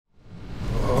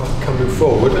coming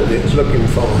forward and it's looking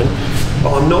fine,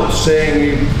 but I'm not seeing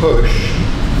you push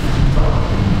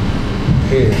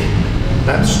here.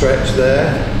 That stretch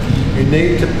there, you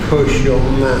need to push your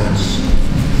mass.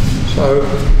 So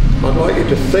I'd like you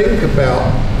to think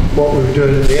about what we were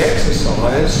doing in the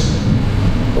exercise,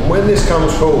 and when this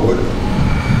comes forward,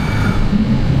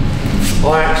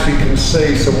 I actually can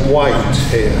see some weight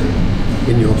here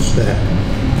in your step.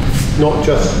 Not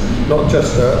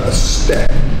just a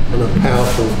step and a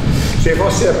powerful. See, if I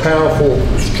see a powerful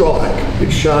strike,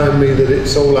 it's showing me that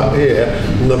it's all up here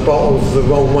and the bottle's the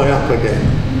wrong way up again.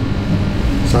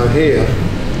 So here,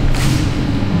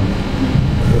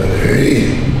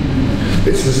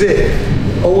 it's as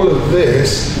if all of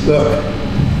this, look,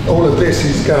 all of this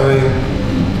is going,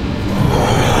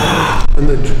 and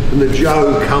the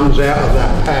Joe comes out of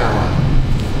that power.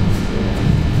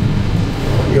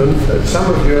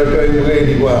 Some of you are doing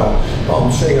really well, but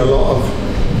I'm seeing a lot of,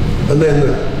 and then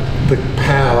the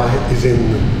power is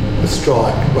in the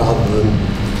strike rather than,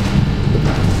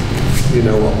 you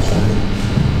know what I'm saying.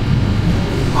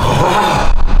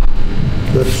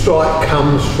 The strike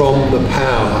comes from the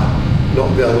power,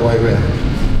 not the other way around.